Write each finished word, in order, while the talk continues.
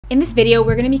In this video,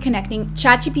 we're going to be connecting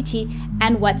ChatGPT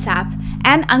and WhatsApp,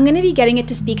 and I'm going to be getting it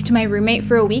to speak to my roommate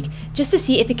for a week just to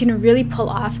see if it can really pull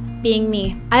off being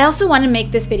me. I also want to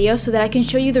make this video so that I can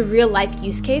show you the real life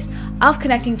use case of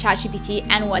connecting ChatGPT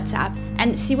and WhatsApp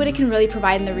and see what it can really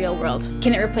provide in the real world.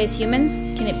 Can it replace humans?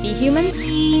 Can it be humans?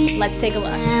 Let's take a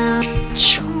look.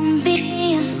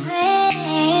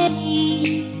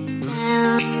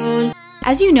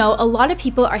 As you know, a lot of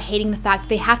people are hating the fact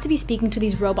they have to be speaking to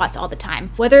these robots all the time.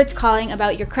 Whether it's calling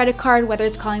about your credit card, whether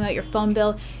it's calling about your phone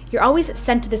bill, you're always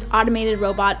sent to this automated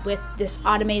robot with this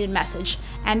automated message,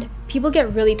 and people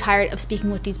get really tired of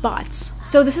speaking with these bots.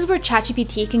 So this is where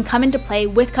ChatGPT can come into play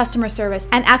with customer service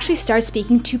and actually start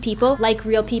speaking to people like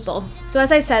real people. So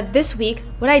as I said, this week,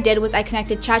 what I did was I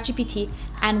connected ChatGPT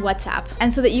and WhatsApp.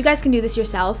 And so that you guys can do this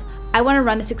yourself, I want to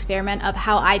run this experiment of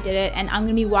how I did it, and I'm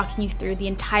going to be walking you through the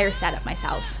entire setup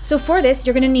myself. So for this,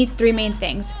 you're going to need three main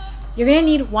things. You're going to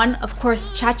need one, of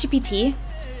course, ChatGPT.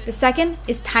 The second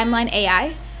is Timeline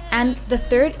AI. And the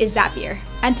third is Zapier.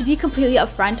 And to be completely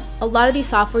upfront, a lot of these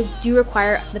softwares do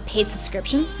require the paid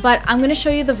subscription, but I'm going to show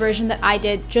you the version that I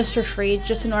did just for free,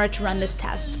 just in order to run this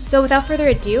test. So without further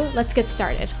ado, let's get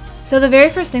started. So the very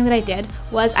first thing that I did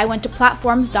was I went to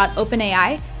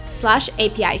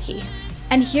platforms.openai/API key.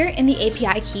 And here in the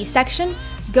API key section,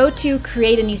 go to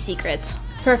create a new secret.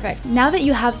 Perfect. Now that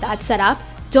you have that set up,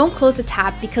 don't close the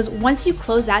tab, because once you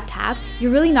close that tab,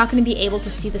 you're really not going to be able to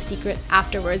see the secret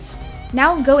afterwards.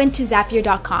 Now go into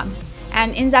Zapier.com,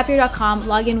 and in Zapier.com,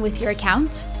 log in with your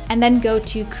account, and then go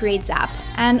to Create Zap.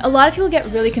 And a lot of people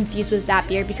get really confused with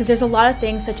Zapier because there's a lot of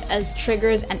things such as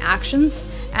triggers and actions,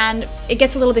 and it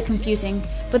gets a little bit confusing.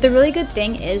 But the really good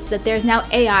thing is that there's now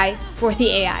AI for the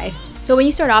AI. So when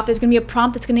you start off, there's going to be a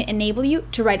prompt that's going to enable you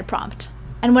to write a prompt.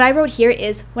 And what I wrote here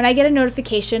is, when I get a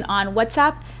notification on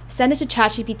WhatsApp, send it to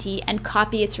ChatGPT and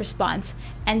copy its response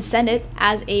and send it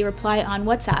as a reply on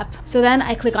WhatsApp. So then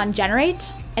I click on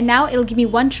generate, and now it'll give me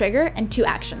one trigger and two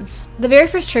actions. The very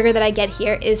first trigger that I get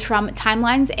here is from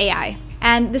Timelines AI.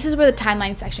 And this is where the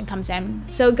timeline section comes in.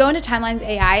 So go into Timelines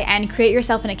AI and create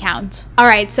yourself an account. All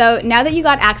right, so now that you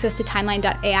got access to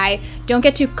Timeline.ai, don't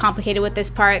get too complicated with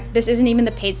this part. This isn't even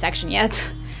the paid section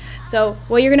yet. So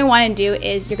what you're gonna wanna do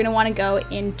is you're gonna wanna go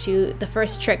into the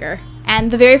first trigger. And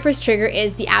the very first trigger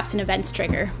is the apps and events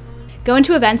trigger. Go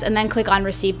into events and then click on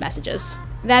receive messages.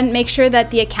 Then make sure that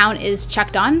the account is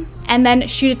checked on, and then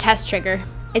shoot a test trigger.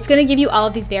 It's gonna give you all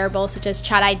of these variables such as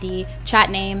chat ID, chat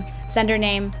name, sender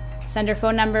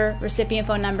phone number, recipient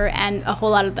phone number, and a whole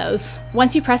lot of those.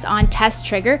 Once you press on test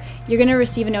trigger, you're gonna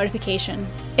receive a notification.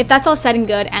 If that's all said and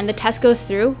good and the test goes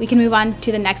through, we can move on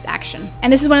to the next action.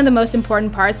 And this is one of the most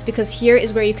important parts, because here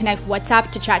is where you connect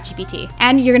WhatsApp to ChatGPT.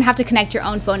 And you're gonna have to connect your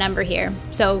own phone number here,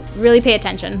 so really pay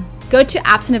attention. Go to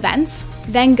apps and events,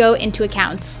 then go into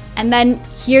accounts. And then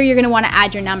here you're gonna wanna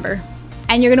add your number.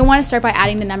 And you're gonna wanna start by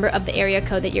adding the number of the area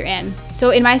code that you're in.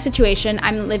 So in my situation,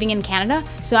 I'm living in Canada,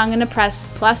 so I'm gonna press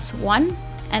 +1,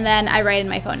 and then I write in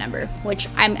my phone number, which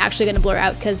I'm actually gonna blur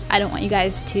out because I don't want you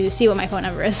guys to see what my phone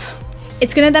number is.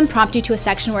 It's gonna then prompt you to a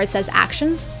section where it says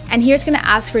actions, and here it's gonna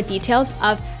ask for details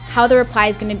of how the reply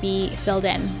is gonna be filled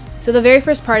in. So the very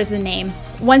first part is the name.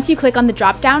 Once you click on the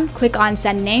drop down, click on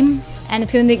send name, and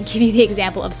it's going to give you the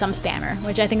example of some spammer,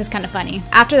 which I think is kind of funny.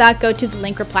 After that, go to the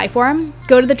link reply form,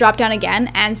 go to the drop down again,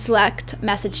 and select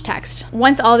message text.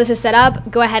 Once all this is set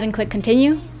up, go ahead and click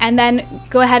continue, and then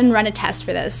go ahead and run a test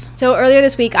for this. So earlier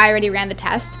this week, I already ran the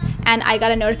test, and I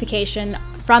got a notification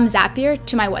from Zapier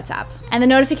to my WhatsApp. And the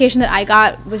notification that I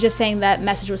got was just saying that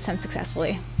message was sent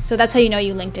successfully. So that's how you know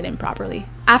you linked it in properly.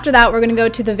 After that, we're going to go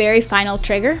to the very final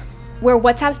trigger, where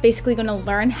WhatsApp's basically going to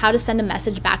learn how to send a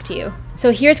message back to you. So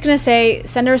here it's going to say,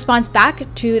 send a response back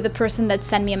to the person that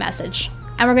sent me a message.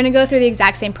 And we're going to go through the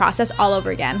exact same process all over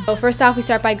again. So first off, we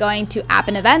start by going to app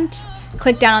and event,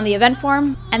 click down on the event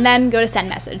form, and then go to send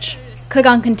message. Click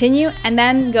on continue, and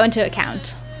then go into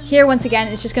account. Here, once again,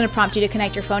 it's just going to prompt you to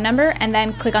connect your phone number, and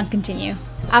then click on continue.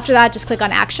 After that, just click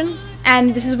on action.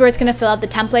 And this is where it's going to fill out the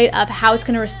template of how it's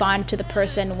going to respond to the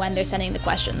person when they're sending the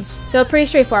questions. So pretty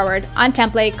straightforward. On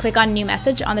template, click on new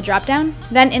message on the dropdown.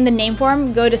 Then in the name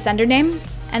form, go to sender name.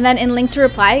 And then in link to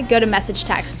reply, go to message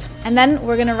text. And then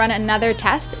we're going to run another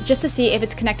test just to see if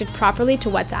it's connected properly to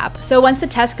WhatsApp. So once the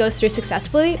test goes through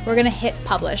successfully, we're going to hit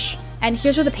publish. And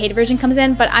here's where the paid version comes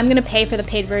in, but I'm going to pay for the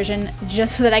paid version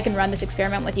just so that I can run this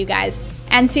experiment with you guys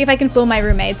and see if I can fool my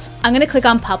roommates. I'm going to click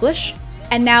on publish.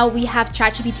 And now we have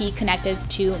ChatGPT connected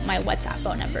to my WhatsApp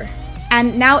phone number.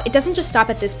 And now it doesn't just stop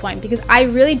at this point, because I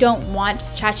really don't want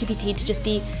ChatGPT to just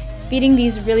be feeding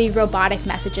these really robotic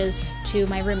messages to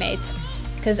my roommates,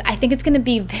 because I think it's going to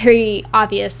be very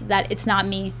obvious that it's not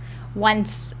me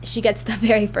once she gets the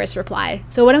very first reply.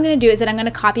 So what I'm gonna do is that I'm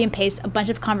gonna copy and paste a bunch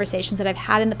of conversations that I've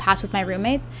had in the past with my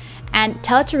roommate and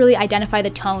tell it to really identify the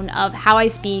tone of how I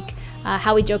speak,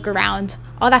 how we joke around,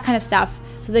 all that kind of stuff,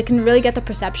 so they can really get the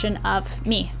perception of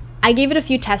me. I gave it a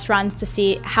few test runs to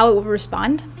see how it would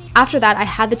respond. After that, I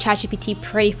had the ChatGPT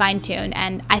pretty fine-tuned,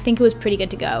 and I think it was pretty good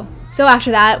to go. So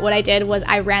after that, what I did was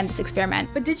I ran this experiment.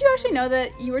 But did you actually know that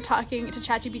you were talking to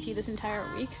ChatGPT this entire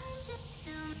week?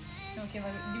 Okay,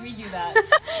 let me do that.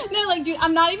 No, like, dude,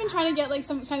 I'm not even trying to get like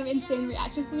some kind of insane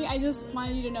reaction from you. I just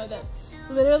wanted you to know that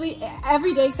literally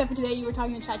every day except for today, you were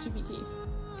talking to ChatGPT.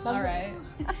 Alright.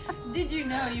 Did you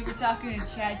know you were talking to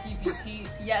ChatGPT?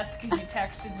 Yes, because you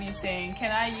texted me saying,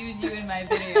 can I use you in my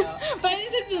video? But I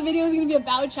didn't say the video was going to be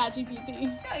about ChatGPT.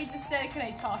 No, you just said, can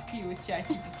I talk to you with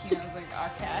ChatGPT? And I was like,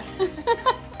 okay.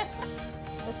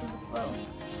 This was the flow.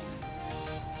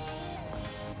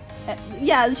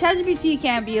 Yeah, the ChatGPT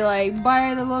can't be like,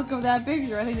 by the look of that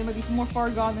picture, I think they might be more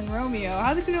far gone than Romeo.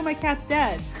 How did you know my cat's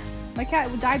dead? My cat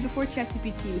died before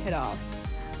ChatGPT hit off.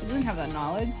 It doesn't have that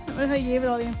knowledge. What if I gave it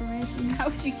all the information? How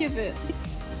would you give it?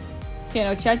 Okay,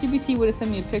 no, ChatGPT would have sent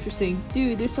me a picture saying,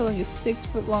 dude, they're selling a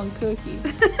 6-foot-long cookie.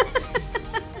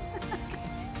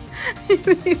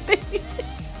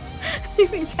 You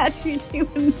think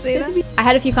ChatGPT wouldn't say that? I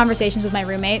had a few conversations with my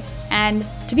roommate, and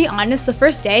to be honest, the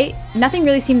first day, nothing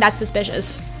really seemed that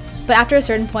suspicious. But after a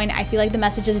certain point, I feel like the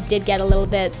messages did get a little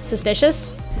bit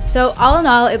suspicious. So all in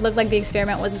all, it looked like the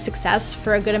experiment was a success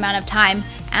for a good amount of time,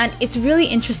 and it's really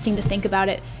interesting to think about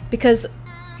it, because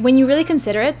when you really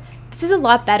consider it, this is a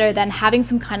lot better than having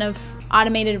some kind of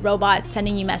automated robot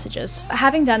sending you messages.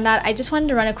 Having done that, I just wanted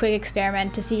to run a quick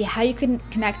experiment to see how you can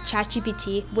connect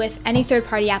ChatGPT with any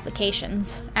third-party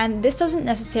applications. And this doesn't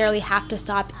necessarily have to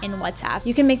stop in WhatsApp.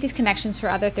 You can make these connections for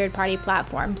other third-party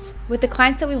platforms. With the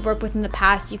clients that we've worked with in the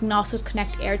past, you can also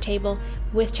connect Airtable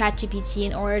with ChatGPT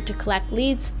in order to collect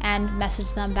leads and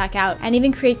message them back out, and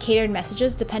even create catered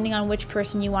messages depending on which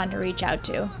person you want to reach out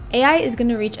to. AI is going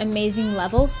to reach amazing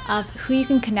levels of who you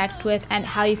can connect with and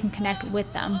how you can connect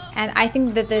with them. And I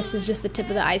think that this is just the tip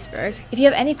of the iceberg. If you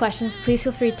have any questions, please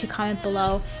feel free to comment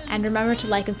below, and remember to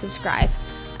like and subscribe.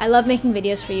 I love making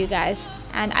videos for you guys,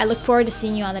 and I look forward to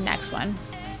seeing you on the next one.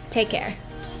 Take care.